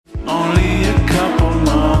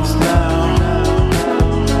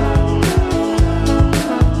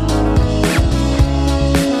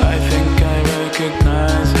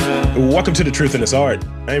Welcome to The Truth in This Art.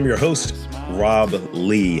 I am your host, Rob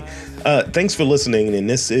Lee. Thanks for listening, and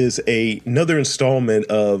this is another installment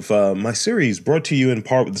of my series brought to you in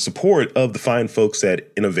part with the support of the fine folks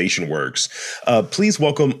at Innovation Works. Please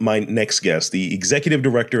welcome my next guest, the Executive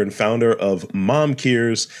Director and founder of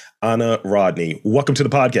MOMCares, Anna Rodney. Welcome to the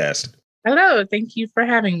podcast. Hello, thank you for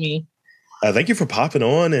having me. Thank you for popping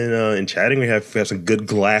on and chatting. We have some good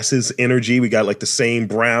glasses energy. We got like the same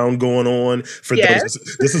brown going on for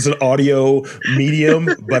those. This is an audio medium,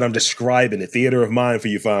 but I'm describing the theater of mind for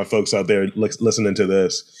you fine folks out there listening to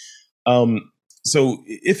this. So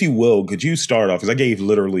if you will, could you start off? Because I gave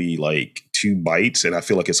literally like 2 bites and I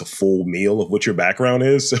feel like it's a full meal of what your background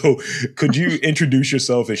is. So could you introduce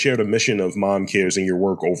yourself and share the mission of MOMCares and your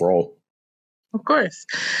work overall? Of course.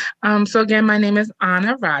 So again, my name is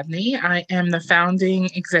Anna Rodney. I am the founding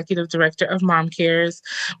executive director of MOMCares.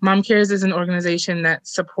 MOMCares is an organization that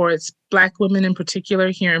supports Black women in particular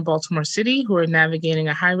here in Baltimore City who are navigating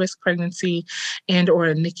a high-risk pregnancy and or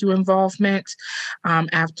a NICU involvement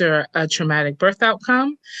after a traumatic birth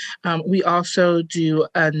outcome. We also do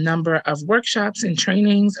a number of workshops and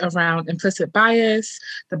trainings around implicit bias,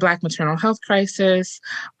 the Black maternal health crisis,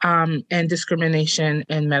 and discrimination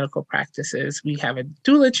in medical practices. We have a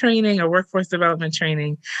doula training, a workforce development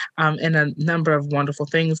training, and a number of wonderful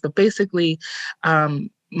things. But basically,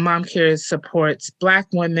 MOMCares supports Black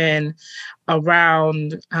women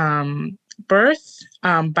around birth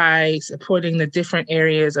by supporting the different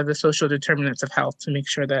areas of the social determinants of health to make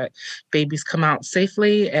sure that babies come out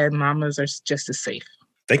safely and mamas are just as safe.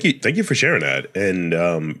 Thank you for sharing that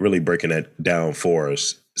and really breaking that down for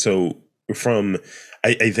us. So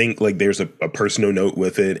I think like there's a personal note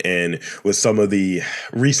with it, and with some of the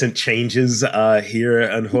recent changes here,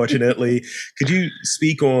 unfortunately, could you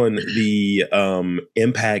speak on the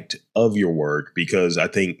impact of your work? Because I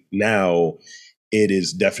think now it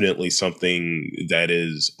is definitely something that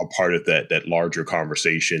is a part of that larger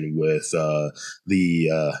conversation with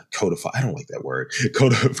the I don't like that word,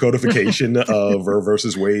 codification of Roe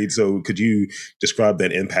versus Wade. So could you describe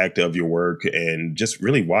that impact of your work and just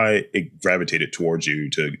really why it gravitated towards you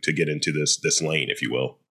to get into this lane, if you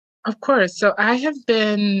will? Of course. So I have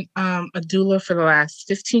been a doula for the last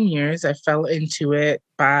 15 years. I fell into it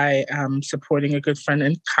by supporting a good friend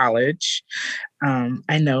in college.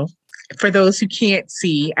 I know. For those who can't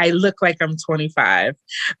see, I look like I'm 25,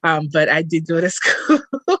 but I did go to school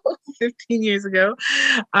 15 years ago.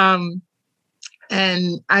 And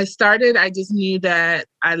I just knew that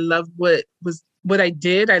I loved what I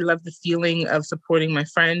did. I loved the feeling of supporting my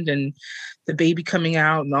friend and the baby coming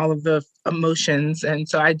out and all of the emotions. And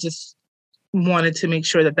so I just wanted to make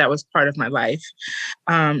sure that was part of my life.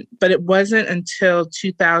 But it wasn't until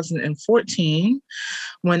 2014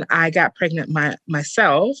 when I got pregnant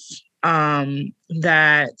myself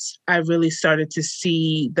that I really started to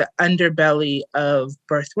see the underbelly of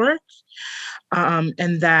birth work,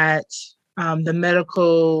 and that the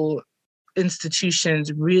medical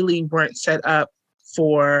institutions really weren't set up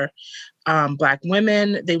for Black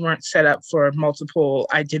women. They weren't set up for multiple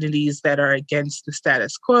identities that are against the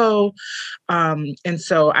status quo. And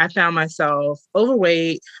so I found myself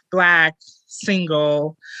overweight, Black,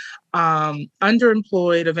 single,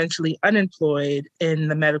 underemployed, eventually unemployed in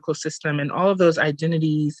the medical system. And all of those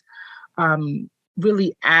identities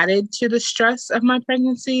really added to the stress of my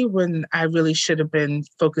pregnancy when I really should have been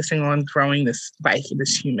focusing on growing this life,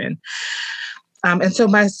 this human. And so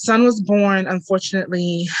my son was born,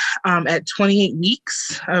 unfortunately, at 28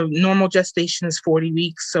 weeks. Normal gestation is 40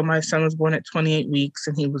 weeks. So my son was born at 28 weeks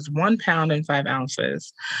and he was 1 pound and 5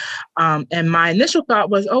 ounces. And my initial thought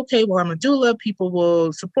was, okay, well, I'm a doula. People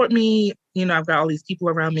will support me. You know, I've got all these people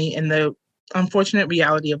around me. And the unfortunate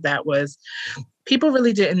reality of that was people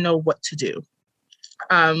really didn't know what to do.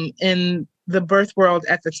 In the birth world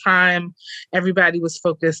at the time, everybody was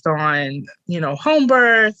focused on, home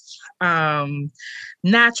birth,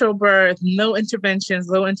 natural birth, low interventions.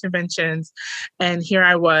 And here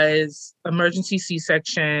I was, emergency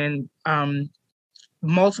C-section,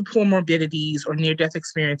 multiple morbidities or near-death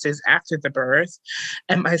experiences after the birth.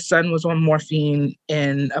 And my son was on morphine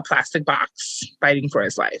in a plastic box, fighting for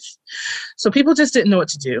his life. So people just didn't know what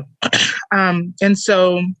to do. And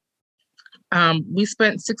so we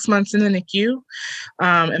spent 6 months in the NICU,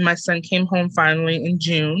 and my son came home finally in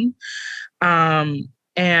June.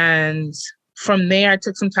 And from there, I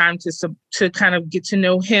took some time to kind of get to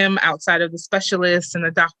know him outside of the specialists and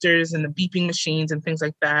the doctors and the beeping machines and things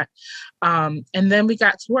like that. And then we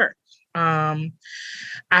got to work.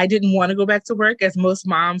 I didn't want to go back to work, as most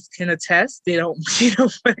moms can attest. They don't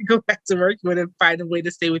want to go back to work. You want to find a way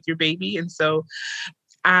to stay with your baby. And so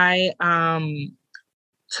I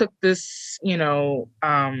took this,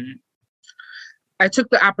 I took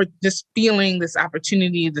this feeling, this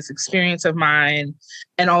opportunity, this experience of mine,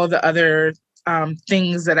 and all of the other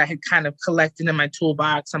things that I had kind of collected in my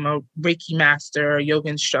toolbox. I'm a Reiki master, a yoga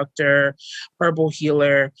instructor, herbal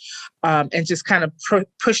healer, and just kind of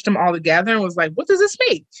pushed them all together and was like, what does this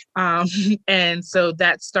make? And so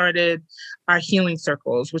that started our healing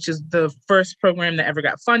circles, which is the first program that ever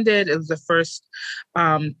got funded. It was the first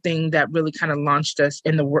thing that really kind of launched us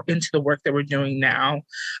into the work that we're doing now,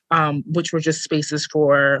 which were just spaces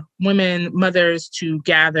for women, mothers to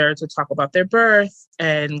gather to talk about their birth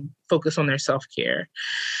and focus on their self-care.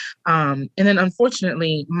 And then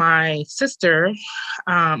unfortunately, my sister,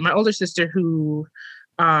 my older sister, who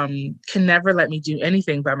can never let me do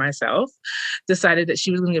anything by myself, decided that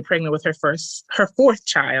she was going to get pregnant with her fourth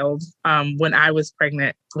child when I was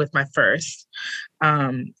pregnant with my first.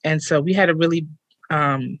 And so we had a really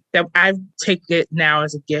that I take it now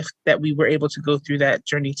as a gift that we were able to go through that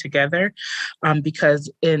journey together, because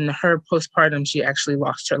in her postpartum, she actually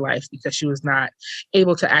lost her life because she was not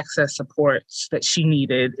able to access supports that she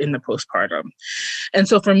needed in the postpartum. And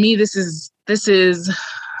so for me, this is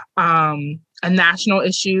a national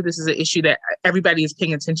issue. This is an issue that everybody is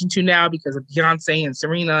paying attention to now because of Beyonce and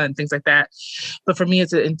Serena and things like that. But for me,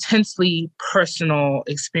 it's an intensely personal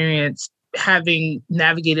experience, having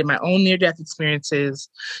navigated my own near-death experiences,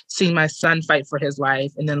 seeing my son fight for his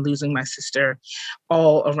life, and then losing my sister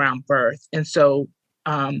all around birth. And so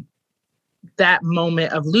that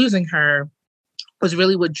moment of losing her was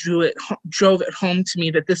really what drove it home to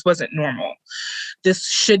me that this wasn't normal. This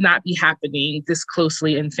should not be happening this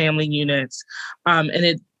closely in family units. And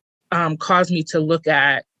it caused me to look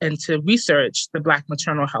at and to research the Black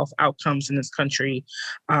maternal health outcomes in this country.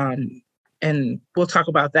 And we'll talk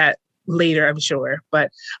about that later, I'm sure.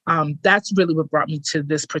 But that's really what brought me to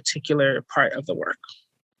this particular part of the work.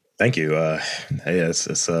 Thank you. It's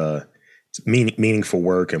meaningful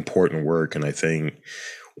work, important work, and I think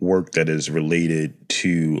work that is related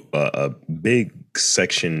to a big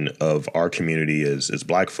section of our community as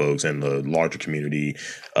Black folks and the larger community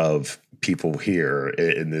of people here.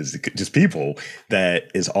 And there's just people that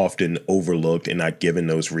is often overlooked and not given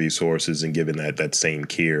those resources and given that same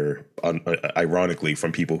care, ironically,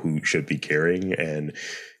 from people who should be caring. And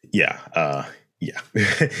yeah.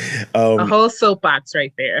 A whole soapbox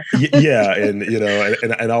right there. Yeah. And,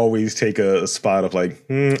 and I always take a spot of like,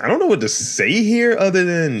 I don't know what to say here other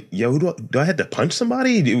than, do I have to punch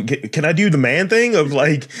somebody? Can I do the man thing of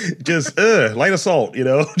like, just light assault,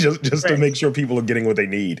 just right, to make sure people are getting what they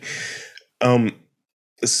need.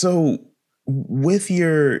 So with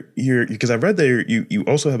your because I read there you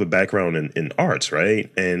also have a background in arts,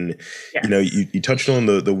 right? And yes, you touched on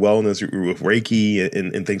the wellness with Reiki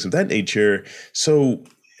and things of that nature. So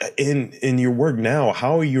in your work now,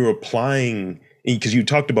 how are you applying, because you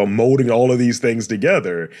talked about molding all of these things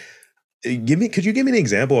together? Could you give me an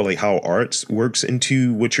example of like how arts works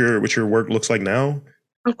into what your work looks like now?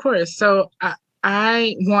 Of course. So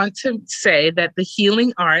I want to say that the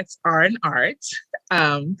healing arts are an art.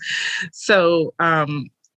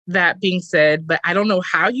 That being said, but I don't know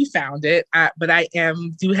how you found it, but I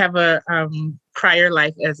do have a prior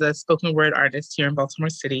life as a spoken word artist here in Baltimore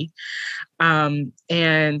City.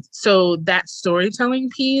 And so that storytelling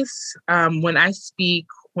piece, when I speak,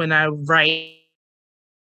 when I write,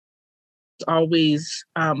 always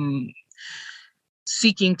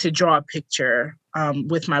seeking to draw a picture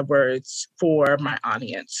with my words for my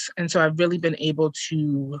audience. And so I've really been able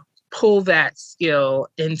to pull that skill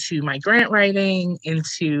into my grant writing,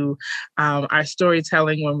 into our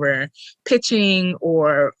storytelling when we're pitching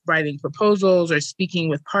or writing proposals or speaking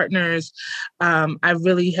with partners. I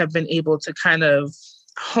really have been able to kind of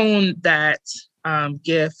hone that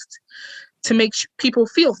gift to make people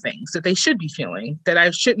feel things that they should be feeling, that I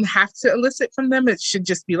shouldn't have to elicit from them. It should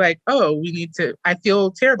just be like, oh, I feel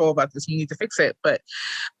terrible about this, we need to fix it. But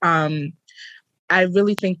I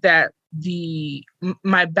really think that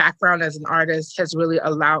my background as an artist has really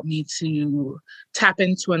allowed me to tap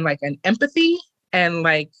into an empathy and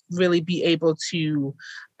really be able to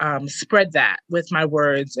spread that with my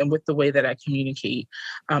words and with the way that I communicate,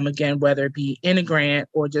 again, whether it be in a grant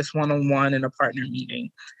or just one-on-one in a partner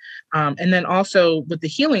meeting. And then also with the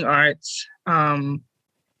healing arts,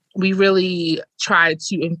 we really try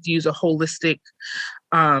to infuse a holistic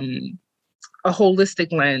a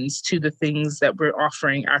holistic lens to the things that we're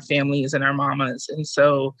offering our families and our mamas. And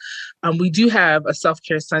so we do have a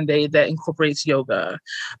self-care Sunday that incorporates yoga.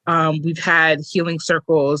 We've had healing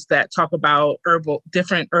circles that talk about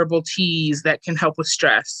different herbal teas that can help with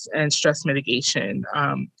stress and stress mitigation.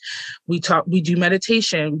 We do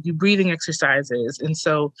meditation, we do breathing exercises. And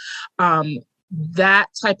so that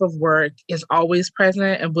type of work is always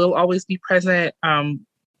present and will always be present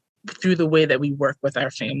through the way that we work with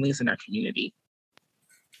our families and our community.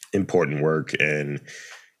 Important work. And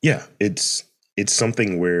yeah, it's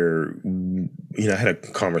something where, I had a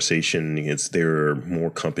conversation. There are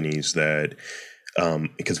more companies that,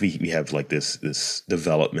 because we have like this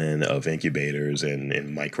development of incubators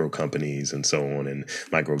and micro companies and so on, and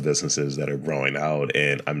micro businesses that are growing out.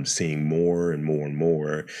 And I'm seeing more and more and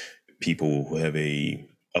more people who have a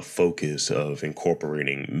focus of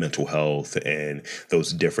incorporating mental health and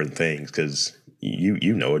those different things, because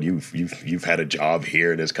you know it, you've had a job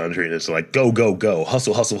here in this country, and it's like go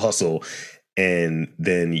hustle, and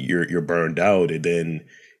then you're burned out, and then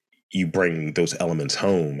you bring those elements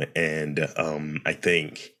home, and I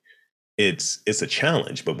think it's a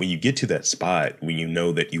challenge. But when you get to that spot, when you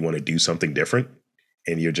know that you want to do something different,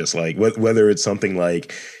 and you're just like, whether it's something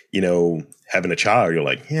like, having a child, you're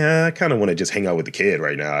like, yeah, I kind of want to just hang out with the kid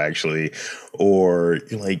right now, actually. Or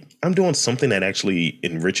you're like, I'm doing something that actually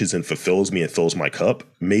enriches and fulfills me and fills my cup.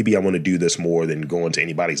 Maybe I want to do this more than going to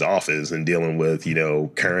anybody's office and dealing with,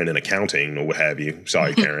 Karen in accounting or what have you.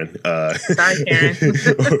 Sorry, Karen. Sorry, Karen.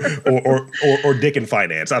 or Dick in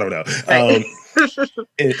finance. I don't know. Right.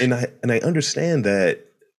 And I understand that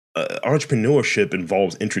entrepreneurship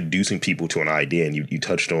involves introducing people to an idea, and you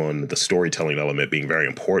touched on the storytelling element being very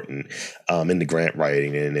important in the grant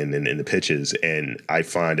writing and in the pitches. And I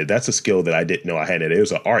find that that's a skill that I didn't know I had. And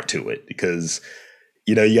there's an art to it, because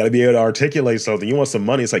you got to be able to articulate something. You want some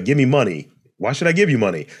money? It's like, give me money. Why should I give you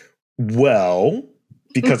money? Well,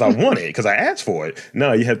 because I want it, because I asked for it.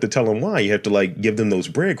 No, you have to tell them why. You have to like give them those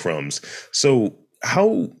breadcrumbs. So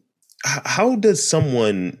how does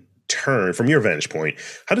someone turn, from your vantage point,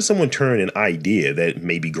 how does someone turn an idea that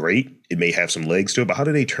may be great, it may have some legs to it, but how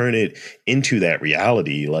do they turn it into that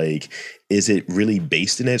reality? Like, is it really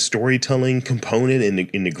based in that storytelling component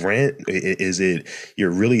in the grant? Is it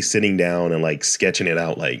you're really sitting down and like sketching it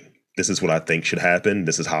out, like, this is what I think should happen,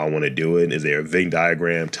 this is how I want to do it? Is there a Venn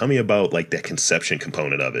diagram? Tell me about like that conception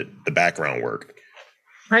component of it, the background work.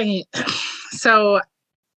 Right. So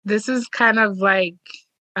this is kind of like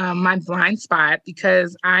my blind spot,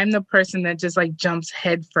 because I'm the person that just like jumps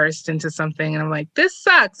head first into something, and I'm like, this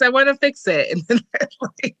sucks, I want to fix it, and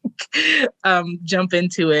then jump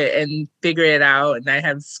into it and figure it out. And I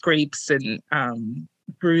have scrapes and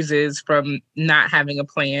bruises from not having a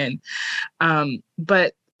plan.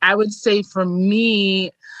 But I would say for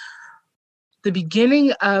me, the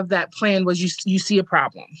beginning of that plan was you see a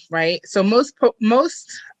problem, right? So most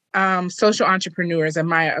social entrepreneurs, in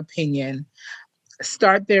my opinion,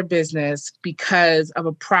 start their business because of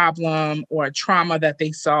a problem or a trauma that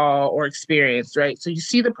they saw or experienced, right? So you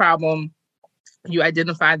see the problem, you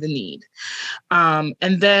identify the need.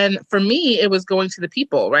 And then for me, it was going to the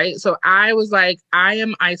people, right? So I was like, I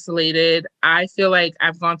am isolated. I feel like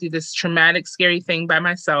I've gone through this traumatic, scary thing by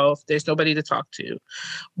myself. There's nobody to talk to.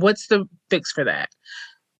 What's the fix for that?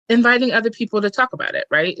 Inviting other people to talk about it,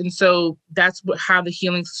 right? And so that's how the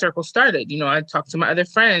healing circle started. I talked to my other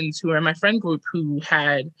friends who are in my friend group who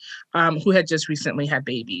had just recently had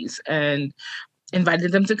babies, and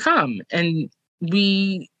invited them to come. And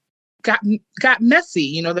we got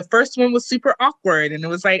messy. The first one was super awkward, and it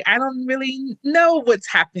was like, I don't really know what's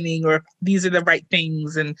happening or if these are the right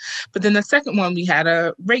things. But then the second one,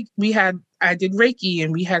 I did Reiki,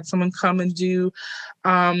 and we had someone come and do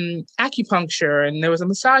acupuncture, and there was a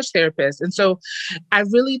massage therapist. And so I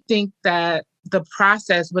really think that the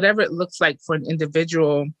process, whatever it looks like for an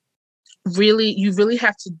individual, you really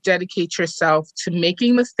have to dedicate yourself to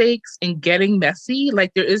making mistakes and getting messy.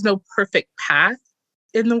 Like, there is no perfect path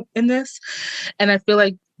in this. And I feel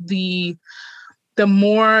like the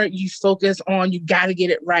more you focus on, you got to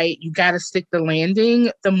get it right, you got to stick the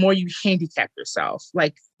landing, the more you handicap yourself.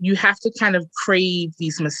 Like, you have to kind of crave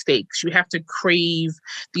these mistakes. You have to crave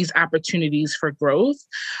these opportunities for growth,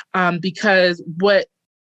 because what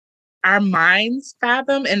our minds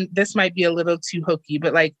fathom, and this might be a little too hokey,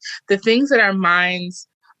 but like the things that our minds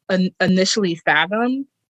initially fathom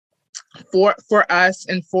for us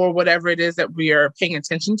and for whatever it is that we are paying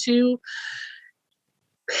attention to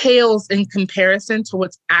pales in comparison to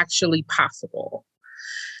what's actually possible.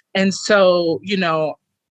 And so,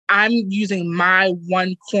 I'm using my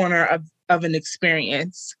one corner of an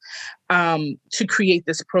experience to create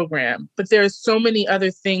this program. But there's so many other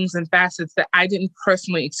things and facets that I didn't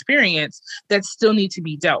personally experience that still need to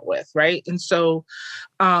be dealt with, right? And so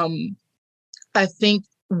I think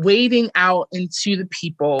wading out into the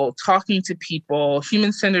people, talking to people,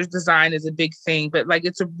 human-centered design is a big thing, but like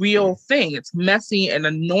it's a real thing. It's messy and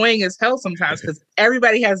annoying as hell sometimes because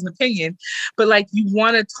everybody has an opinion, but like you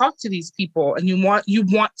want to talk to these people and you almost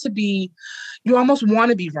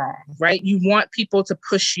want to be wrong, right? You want people to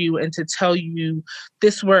push you and to tell you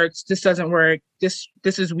this works, this doesn't work, this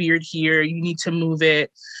is weird here, you need to move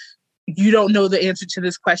it. You don't know the answer to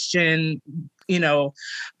this question,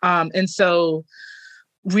 and so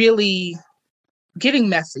really getting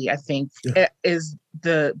messy, I think, is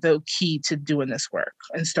the key to doing this work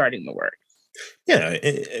and starting the work. Yeah,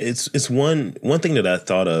 it's one thing that I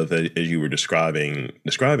thought of as you were describing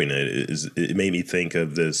it is it made me think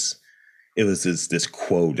of this. It was this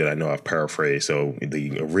quote that I know I've paraphrased, so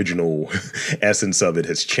the original essence of it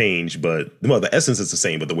has changed, but the essence is the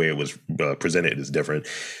same, but the way it was presented is different.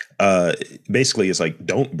 Basically, it's like,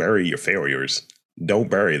 don't bury your failures.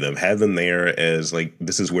 Don't bury them. Have them there as like,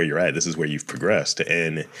 this is where you're at. This is where you've progressed.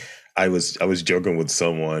 And I was joking with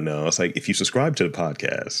someone. I was like, if you subscribe to the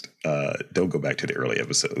podcast, don't go back to the early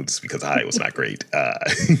episodes because I was not great.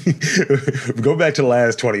 Go back to the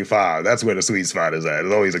last 25. That's where the sweet spot is at.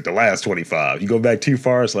 It's always like the last 25. You go back too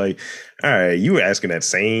far, it's like, all right, you were asking that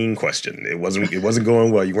same question. It wasn't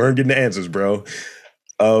going well. You weren't getting the answers, bro.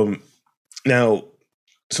 Now,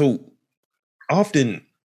 so often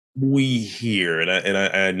we hear, and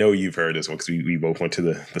I know you've heard this one because we both went to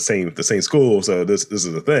the same school, so this is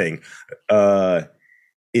the thing.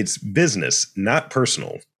 It's business, not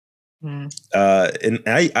personal. And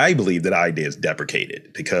I believe that idea is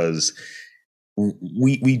deprecated because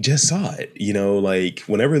we just saw it. Like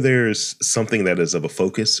whenever there's something that is of a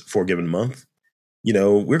focus for a given month,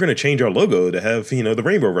 we're going to change our logo to have, the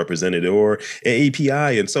rainbow represented or an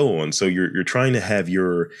API and so on. So you're trying to have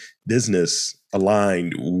your business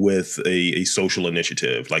aligned with a social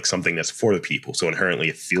initiative, like something that's for the people. So inherently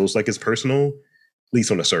it feels like it's personal, at least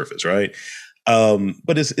on the surface, right?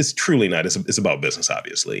 But it's truly not. It's about business,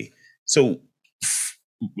 obviously. So,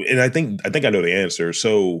 and I think I know the answer.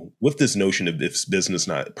 So with this notion of this business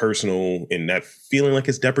not personal and not feeling like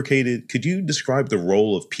it's deprecated, could you describe the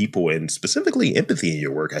role of people and specifically empathy in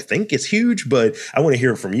your work? I think it's huge, but I want to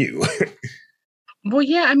hear it from you. Well,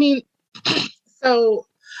 yeah, I mean, so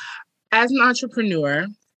as an entrepreneur,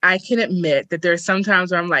 I can admit that there's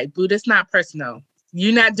sometimes where I'm like, boo, it's not personal.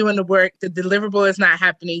 You're not doing the work. The deliverable is not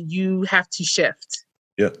happening. You have to shift.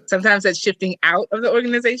 Yeah. Sometimes that's shifting out of the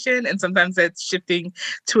organization and sometimes that's shifting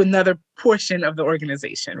to another portion of the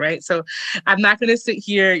organization, right? So I'm not going to sit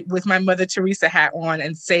here with my Mother Teresa hat on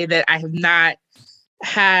and say that I have not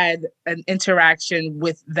had an interaction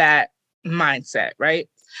with that mindset, right?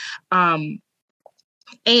 And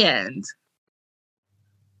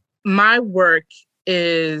my work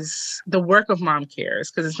is the work of MOMCares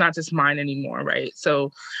because it's not just mine anymore, right?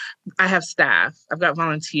 So I have staff, I've got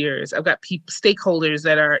volunteers, I've got stakeholders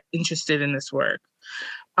that are interested in this work.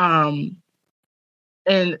 And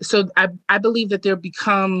so I believe that there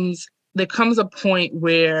comes a point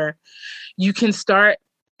where you can start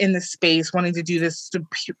in the space wanting to do this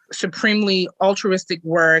supremely altruistic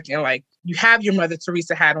work and like you have your Mother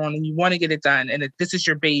Teresa hat on and you want to get it done and this is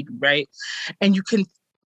your baby, right? And you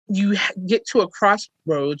get to a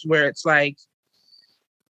crossroads where it's like,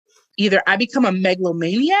 either I become a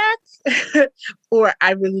megalomaniac or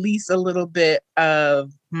I release a little bit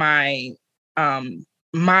of my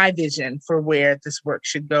vision for where this work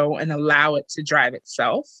should go and allow it to drive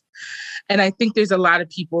itself. And I think there's a lot of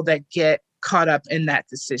people that get caught up in that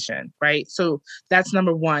decision, right? So that's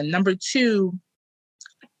number one. Number two,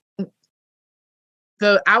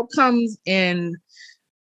 the outcomes in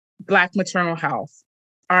Black maternal health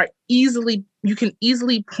you can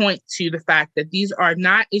easily point to the fact that these are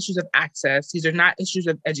not issues of access. These are not issues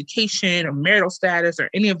of education or marital status or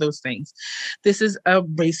any of those things. This is a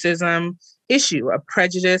racism issue, a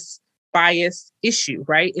prejudice, bias issue,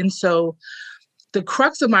 right? And so the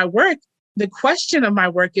crux of my work, the question of my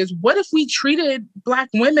work is, what if we treated Black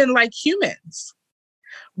women like humans?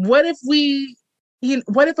 What if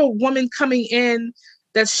a woman coming in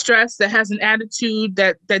that's stressed, that has an attitude,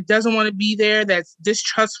 that doesn't want to be there, that's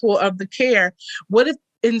distrustful of the care, what if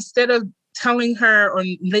instead of telling her or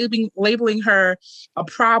labeling her a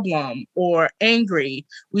problem or angry,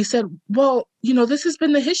 we said, well, this has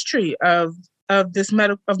been the history of this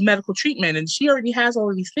medical treatment, and she already has all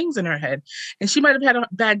of these things in her head, and she might have had a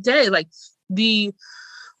bad day. Like the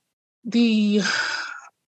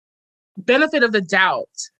benefit of the doubt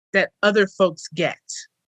that other folks get,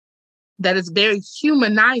 that is very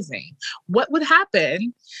humanizing. What would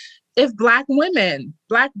happen if Black women,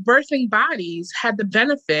 Black birthing bodies had the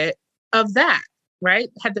benefit of that, right?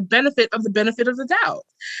 Had the benefit of the doubt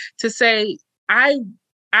to say, I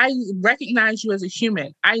recognize you as a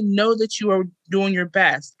human. I know that you are doing your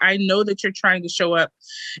best. I know that you're trying to show up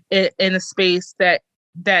in a space that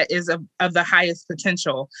is of the highest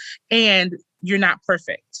potential, and you're not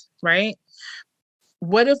perfect, right?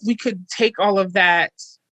 What if we could take all of that,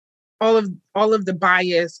 all of the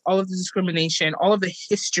bias, all of the discrimination, all of the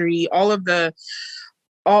history, all of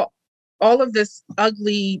this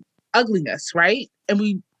ugliness, right? And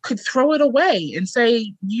we could throw it away and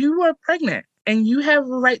say, you are pregnant and you have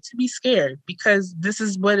a right to be scared because this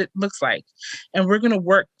is what it looks like. And we're going to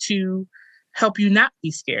work to help you not be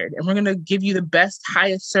scared. And we're going to give you the best,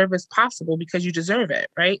 highest service possible because you deserve it,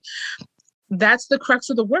 right? That's the crux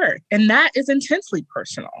of the work. And that is intensely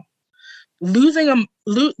personal. Losing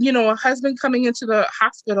a husband coming into the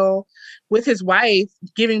hospital with his wife,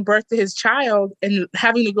 giving birth to his child, and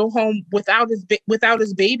having to go home without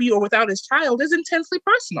his baby or without his child is intensely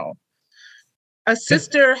personal. A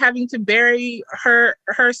sister having to bury her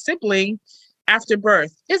sibling after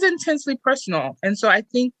birth is intensely personal. And so I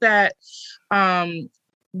think that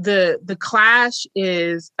the clash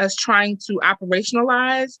is us trying to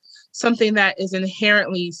operationalize something that is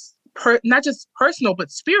inherently not just personal, but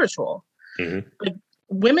spiritual. Mm-hmm. Like,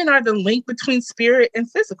 women are the link between spirit and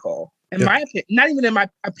physical. In my opinion, not even in my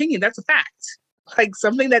opinion, that's a fact. Like,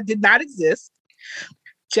 something that did not exist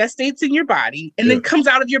gestates in your body and then comes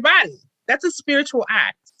out of your body. That's a spiritual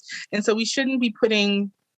act. And so we should be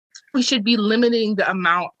limiting the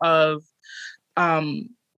amount of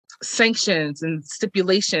sanctions and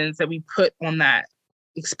stipulations that we put on that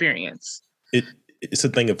experience. It's a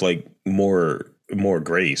thing of like more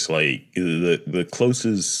grace. Like the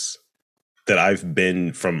closest that I've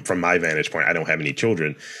been from my vantage point, I don't have any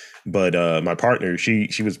children, but my partner, she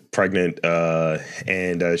was pregnant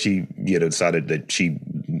and she decided that she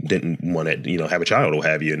didn't want to have a child or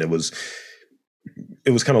have you, and it was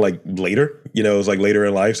kind of like later, it was like later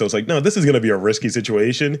in life. So it's like, no, this is going to be a risky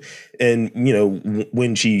situation. And,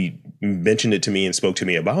 when she mentioned it to me and spoke to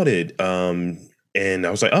me about it, and I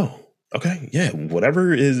was like, oh, okay, yeah,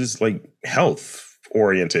 whatever is like health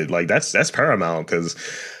oriented, like that's paramount. Cause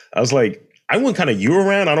I was like, I want kind of you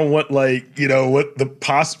around. I don't want like, what the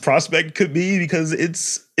prospect could be, because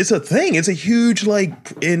it's a thing. It's a huge,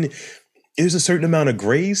 like, there's a certain amount of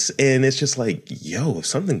grace, and it's just like, yo, if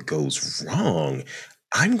something goes wrong,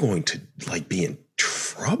 I'm going to like be in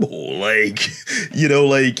trouble. Like,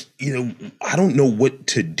 I don't know what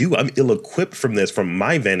to do. I'm ill-equipped from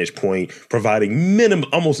my vantage point, providing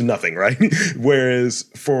almost nothing, right? Whereas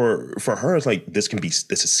for her, it's like, this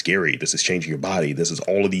is scary. This is changing your body. This is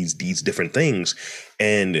all of these different things.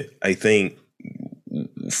 And I think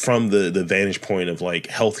from the vantage point of like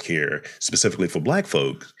healthcare, specifically for Black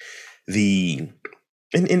folks,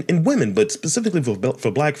 and women, but specifically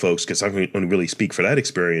for Black folks, because I can really speak for that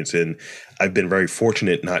experience, and I've been very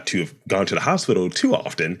fortunate not to have gone to the hospital too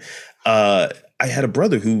often. I have a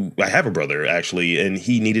brother actually, and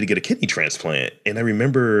he needed to get a kidney transplant. And I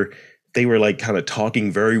remember they were like kind of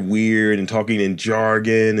talking very weird and talking in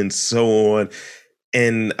jargon and so on.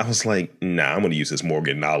 And I was like, nah, I'm going to use this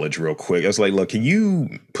Morgan knowledge real quick. I was like, look, can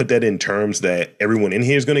you put that in terms that everyone in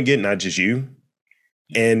here is going to get, not just you?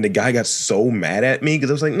 And the guy got so mad at me because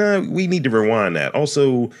I was like, nah, we need to rewind that.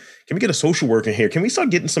 Also, can we get a social worker in here? Can we start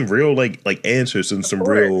getting some real like answers and some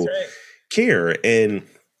real care? And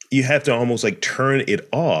you have to almost like turn it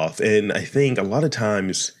off. And I think a lot of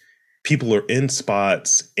times people are in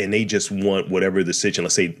spots and they just want whatever the situation,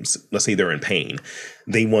 let's say they're in pain.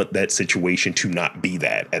 They want that situation to not be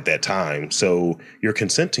that at that time. So you're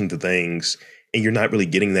consenting to things and you're not really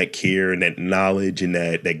getting that care and that knowledge and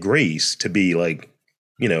that grace to be like,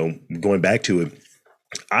 going back to it,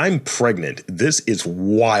 I'm pregnant. This is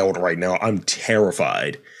wild right now. I'm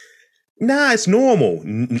terrified. Nah, it's normal.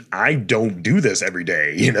 I don't do this every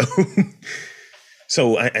day,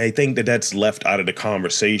 So I think that's left out of the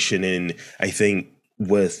conversation. And I think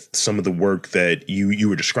with some of the work that you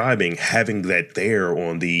were describing, having that there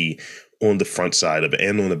on the front side of it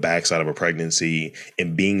and on the back side of a pregnancy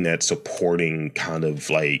and being that supporting kind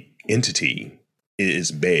of like entity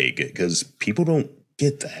is big, because people don't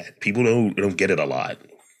get that. People don't get it a lot.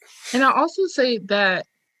 And I'll also say that,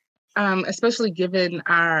 especially given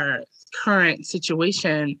our current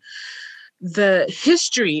situation, the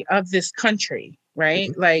history of this country, right?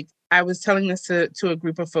 Mm-hmm. Like, I was telling this to a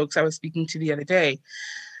group of folks I was speaking to the other day.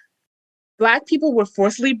 Black people were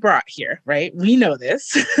forcibly brought here, right? We know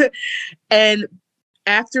this. And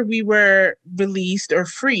after we were released or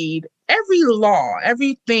freed, every law,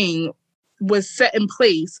 everything was set in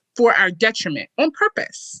place for our detriment on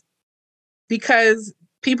purpose, because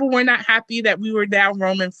people were not happy that we were now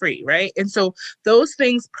roaming free, right? And so those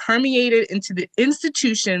things permeated into the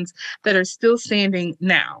institutions that are still standing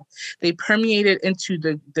now. They permeated into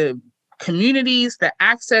the communities, the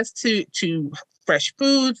access to fresh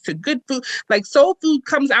foods, to good food. Like soul food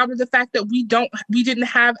comes out of the fact that we didn't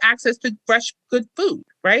have access to fresh, good food,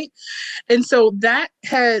 right? And so that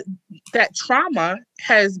trauma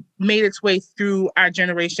has made its way through our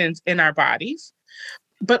generations in our bodies,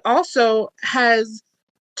 but also has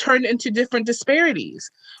turned into different disparities.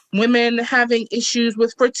 Women having issues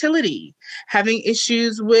with fertility, having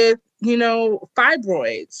issues with,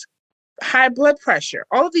 fibroids, high blood pressure,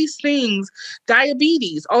 all of these things,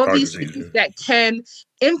 diabetes, all of these things that can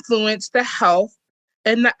influence the health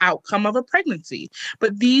and the outcome of a pregnancy.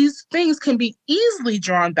 But these things can be easily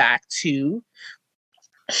drawn back to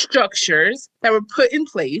structures that were put in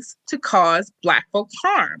place to cause Black folks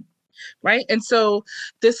harm, right? And so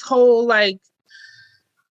this whole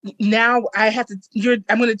now I'm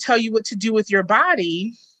going to tell you what to do with your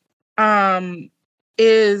body,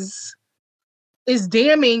 is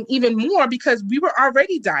damning even more, because we were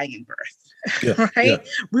already dying in birth, right? Yeah.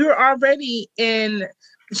 We were already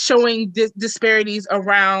showing disparities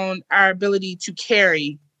around our ability to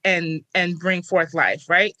carry and bring forth life,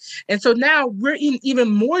 right? And so now we're in even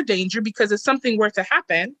more danger, because if something were to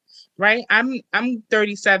happen, right? I'm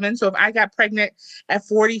 37. So if I got pregnant at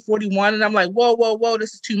 40, 41, and I'm like, whoa,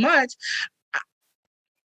 this is too much,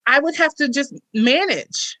 I would have to just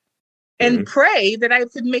manage and pray that I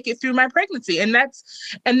could make it through my pregnancy. And that's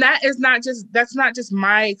not just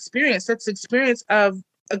my experience. That's the experience of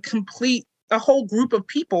a whole group of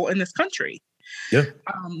people in this country. Yeah.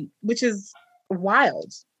 Which is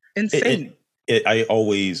wild, insane.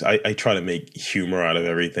 I try to make humor out of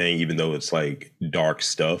everything, even though it's like dark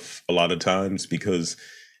stuff a lot of times, because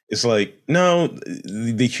it's like, no,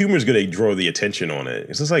 the humor is going to draw the attention on it.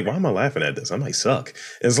 It's just like, why am I laughing at this? I might suck.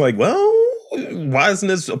 It's like, well, why isn't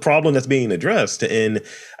this a problem that's being addressed? And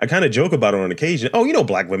I kind of joke about it on occasion. Oh,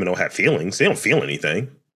 Black women don't have feelings. They don't feel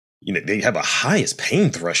anything. They have a highest pain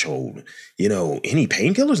threshold. Any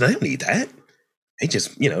painkillers, they don't need that. They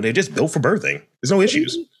just, they're just built for birthing. There's no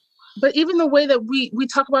issues. But even the way that we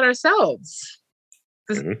talk about ourselves,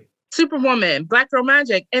 Superwoman, Black Girl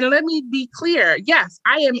Magic. And let me be clear. Yes,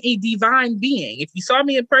 I am a divine being. If you saw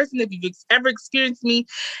me in person, if you've ever experienced me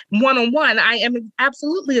one-on-one, I am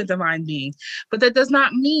absolutely a divine being. But that does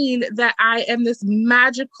not mean that I am this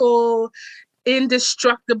magical,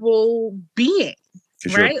 indestructible being.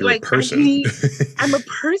 Right? You're a person. I'm a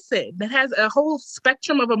person that has a whole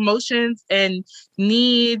spectrum of emotions and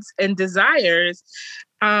needs and desires.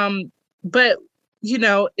 But,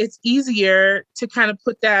 it's easier to kind of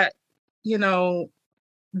put that,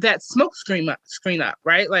 that smoke screen up,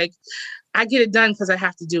 right? Like, I get it done because I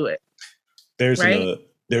have to do it. And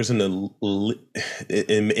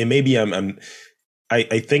maybe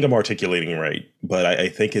I think I'm articulating right, but I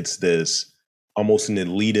think it's this almost an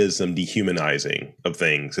elitism, dehumanizing of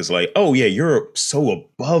things. It's like, oh yeah, you're so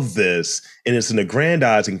above this, and it's an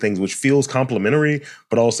aggrandizing things, which feels complimentary,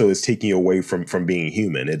 but also is taking you away from being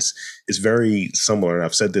human. It's very similar, and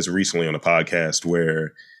I've said this recently on a podcast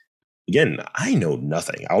where, again, I know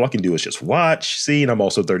nothing. All I can do is just watch, see, and I'm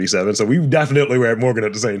also 37, so we definitely were at Morgan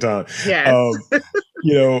at the same time. Yes.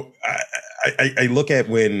 I look at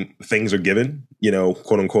when things are given,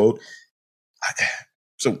 quote unquote.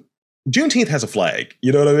 So Juneteenth has a flag,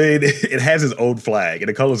 you know what I mean? It has its own flag, and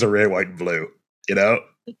the colors are red, white, and blue,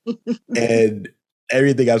 And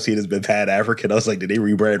everything I've seen has been Pan-African. I was like, did they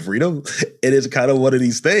rebrand freedom? And it's kind of one of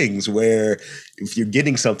these things where if you're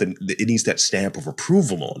getting something, it needs that stamp of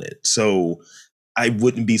approval on it. So I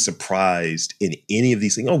wouldn't be surprised in any of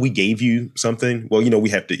these things. Oh, we gave you something. Well, you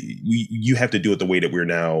have to do it the way that we're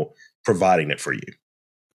now providing it for you.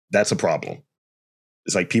 That's a problem.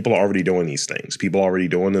 It's like people are already doing these things. People are already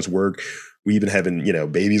doing this work. We've been having,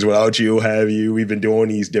 babies without you, have you. We've been doing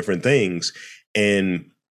these different things. And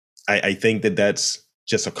I think that that's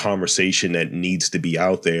just a conversation that needs to be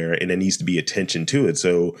out there, and there needs to be attention to it.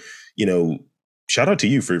 So, shout out to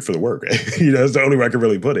you for the work. That's the only way I can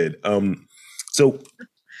really put it. So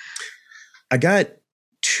I got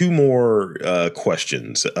two more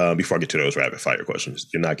questions before I get to those rapid fire questions.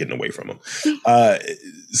 You're not getting away from them.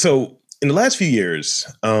 So in the last few years,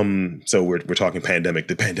 so we're talking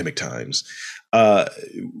the pandemic times,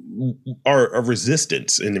 our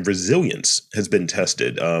resistance and resilience has been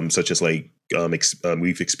tested, such as like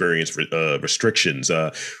we've experienced restrictions,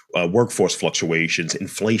 workforce fluctuations,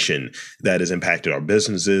 inflation that has impacted our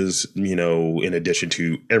businesses, in addition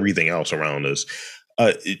to everything else around us.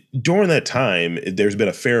 During that time, there's been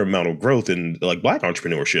a fair amount of growth in like Black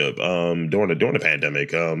entrepreneurship. During the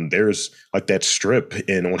pandemic, there's like that strip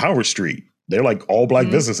on Howard Street. They're like all Black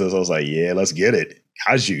businesses. I was like, yeah, let's get it.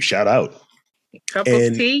 Haju, shout out.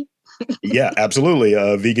 Couples tea. Yeah, absolutely.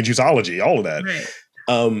 Vegan juiceology, all of that.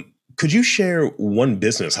 Right. Could you share one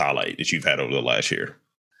business highlight that you've had over the last year?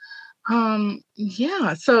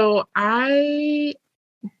 Yeah. So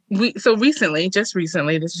recently, this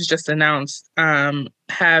was just announced, am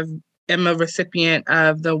a recipient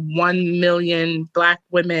of the 1 million Black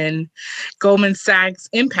women Goldman Sachs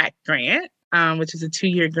Impact Grant, which is a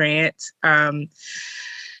 2-year grant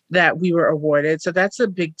that we were awarded. So that's a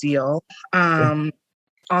big deal.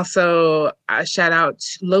 Also, a shout out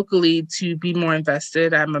locally to Be More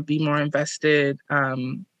Invested. I'm a Be More Invested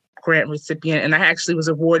grant recipient, and I actually was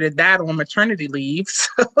awarded that on maternity leave.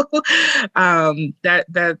 So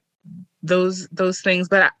those things.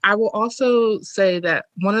 But I will also say that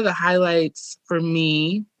one of the highlights for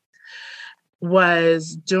me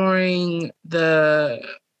was during the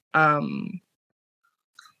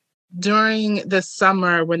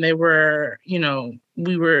summer when they were,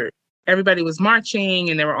 everybody was marching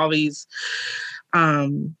and there were all these,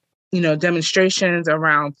 demonstrations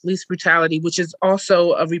around police brutality, which is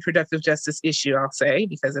also a reproductive justice issue, I'll say,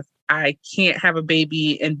 because if I can't have a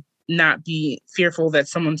baby and not be fearful that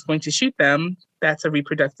someone's going to shoot them, that's a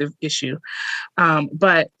reproductive issue.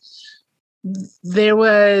 But there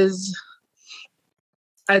was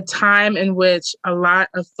a time in which a lot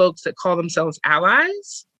of folks that call themselves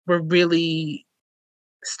allies were really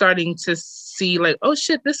starting to see like, oh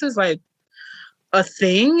shit, this is like a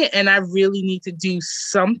thing and I really need to do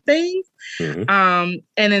something. And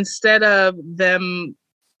instead of them,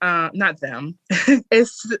 not them,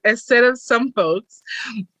 instead of some folks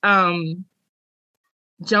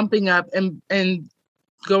jumping up and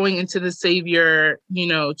going into the savior,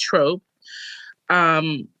 trope,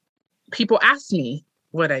 people asked me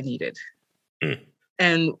what I needed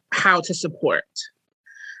and how to support.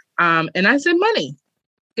 And I said, money.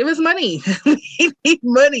 Give us money. We need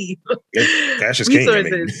money. Cash is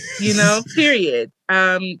resources, king, I mean. Period.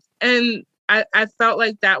 And I felt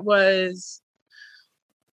like that was,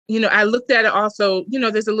 I looked at it also,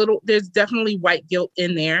 there's definitely white guilt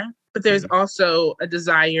in there, but there's also a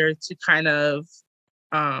desire to kind of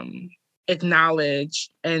acknowledge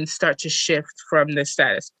and start to shift from the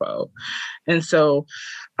status quo. And so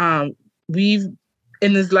in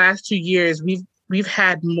these last 2 years, we've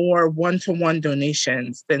had more one-to-one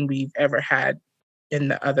donations than we've ever had in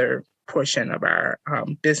the other portion of our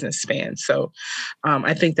business span. So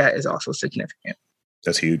I think that is also significant.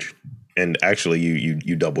 That's huge. And actually,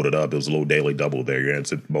 you doubled it up. It was a little daily double there. You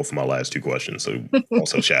answered both of my last 2 questions. So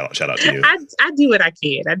also shout out to you. I do what I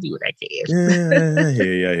can. Yeah, I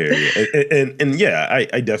hear you. And yeah,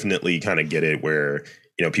 I definitely kind of get it where,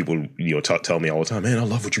 people, tell me all the time, man, I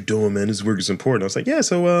love what you're doing, man. This work is important. I was like, yeah,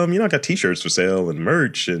 so, I got t-shirts for sale and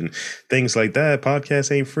merch and things like that.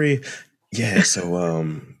 Podcast ain't free. Yeah. So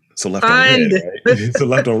left on red, right? So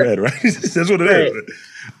left on red, right? That's what it is.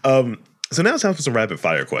 So now it's time for some rapid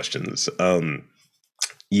fire questions.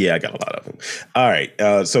 Yeah, I got a lot of them. All right.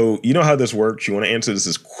 So you know how this works. You want to answer this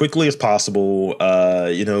as quickly as possible.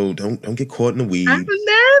 Don't get caught in the weeds. I'm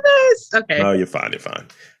nervous. Okay. No, you're fine.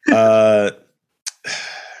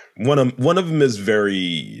 One of them is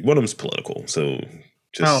one of them's political. So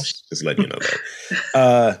just letting you know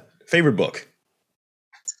that. Favorite book?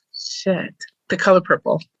 Shit. The Color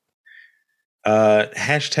Purple.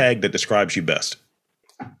 Hashtag that describes you best.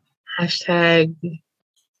 Hashtag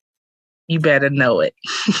you better know it.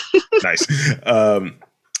 Nice.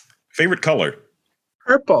 Favorite color?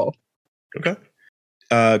 Purple. Okay.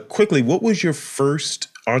 Quickly, what was your first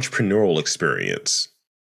entrepreneurial experience?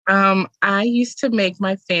 I used to make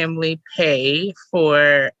my family pay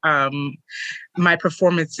for my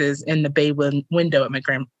performances in the bay window at my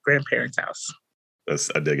grandparents' house.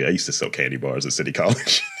 I dig it. I used to sell candy bars at City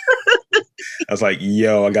College. I was like,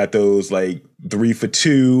 yo, I got those like 3 for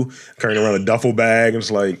 $2 carrying around a duffel bag. And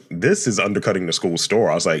it's like, this is undercutting the school store.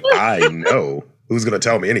 I was like, I know who's going to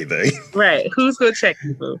tell me anything. Right. Who's going to check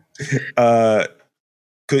you?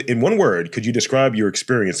 In one word, could you describe your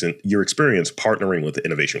experience partnering with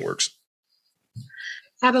Innovation Works?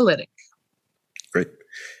 Catalytic. Great.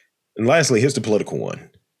 And lastly, here's the political one.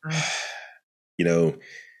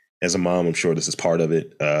 As a mom, I'm sure this is part of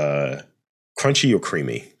it. Crunchy or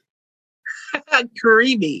creamy?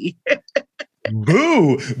 Creamy.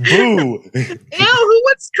 Boo, boo. Ew, who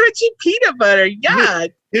wants crunchy peanut butter?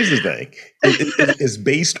 Yuck. Here's the thing. It's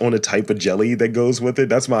based on a type of jelly that goes with it.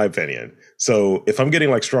 That's my opinion. So if I'm getting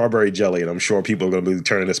like strawberry jelly, and I'm sure people are going to be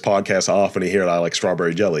turning this podcast off when they hear that I like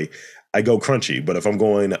strawberry jelly, I go crunchy. But if I'm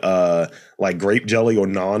going like grape jelly or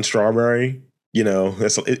non-strawberry, you know,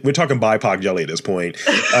 we're talking BIPOC jelly at this point,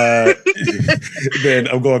 then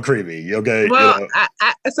I'm going creamy. Okay. Well, you know?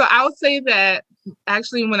 So I would say that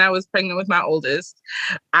actually when I was pregnant with my oldest,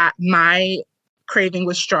 my craving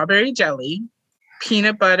was strawberry jelly,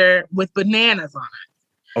 peanut butter with bananas on it.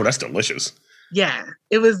 Oh, that's delicious. Yeah,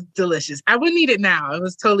 it was delicious. I wouldn't eat it now. It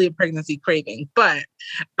was totally a pregnancy craving. But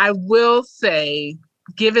I will say,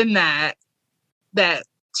 given that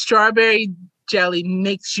strawberry jelly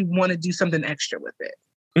makes you want to do something extra with it.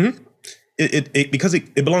 Mm-hmm. It because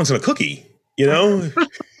it belongs in a cookie, you know?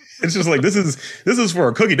 It's just like, this is for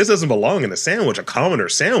a cookie. This doesn't belong in a sandwich, a commoner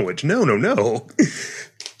sandwich. No.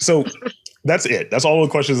 So that's it. That's all the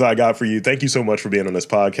questions I got for you. Thank you so much for being on this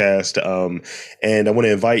podcast. And I want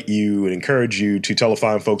to invite you and encourage you to tell the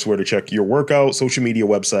fine folks where to check your workout, social media,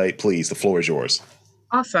 website. Please, the floor is yours.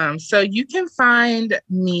 Awesome. So you can find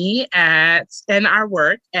me and our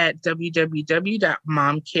work at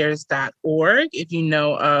www.momcares.org. If you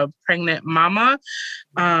know a pregnant mama,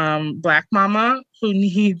 Black mama who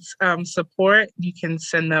needs support, you can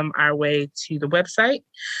send them our way to the website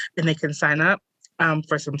and they can sign up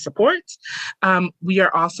for some support. We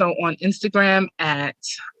are also on Instagram at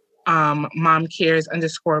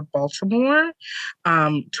MOMCares_Baltimore.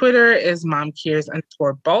 Twitter is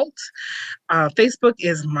MOMCares_Balt. Facebook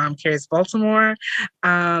is MOMCares Baltimore.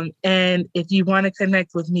 And if you want to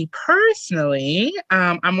connect with me personally,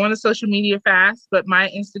 I'm on a social media fast, but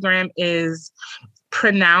my Instagram is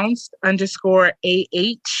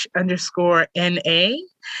pronounced_AH_NA.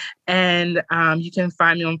 And you can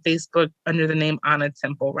find me on Facebook under the name Anna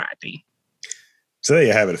Temple Rodney. So there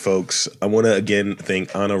you have it, folks. I want to again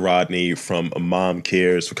thank Anna Rodney from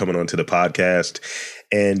MOMCares for coming on to the podcast.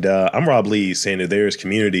 And I'm Rob Lee, saying that there's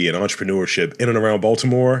community and entrepreneurship in and around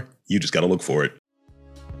Baltimore. You just got to look for it.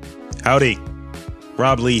 Howdy.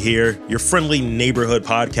 Rob Lee here, your friendly neighborhood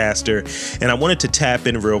podcaster, and I wanted to tap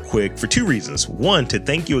in real quick for two reasons. One, to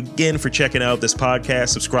thank you again for checking out this podcast,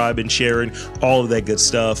 subscribing, sharing, all of that good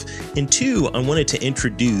stuff. And two, I wanted to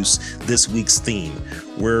introduce this week's theme.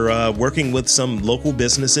 We're working with some local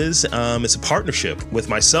businesses. It's a partnership with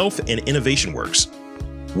myself and Innovation Works.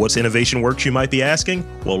 What's Innovation Works, you might be asking?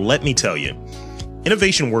 Well, let me tell you.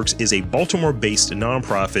 Innovation Works is a Baltimore-based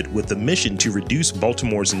nonprofit with the mission to reduce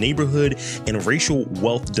Baltimore's neighborhood and racial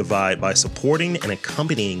wealth divide by supporting and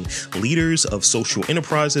accompanying leaders of social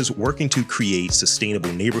enterprises working to create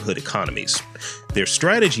sustainable neighborhood economies. Their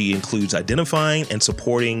strategy includes identifying and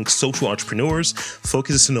supporting social entrepreneurs,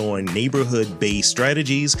 focusing on neighborhood-based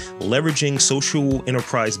strategies, leveraging social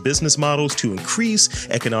enterprise business models to increase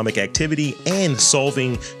economic activity, and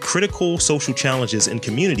solving critical social challenges in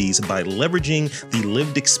communities by leveraging the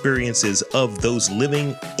lived experiences of those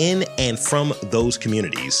living in and from those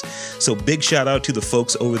communities. So big shout out to the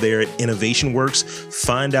folks over there at Innovation Works.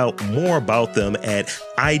 Find out more about them at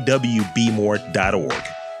iwbmore.org.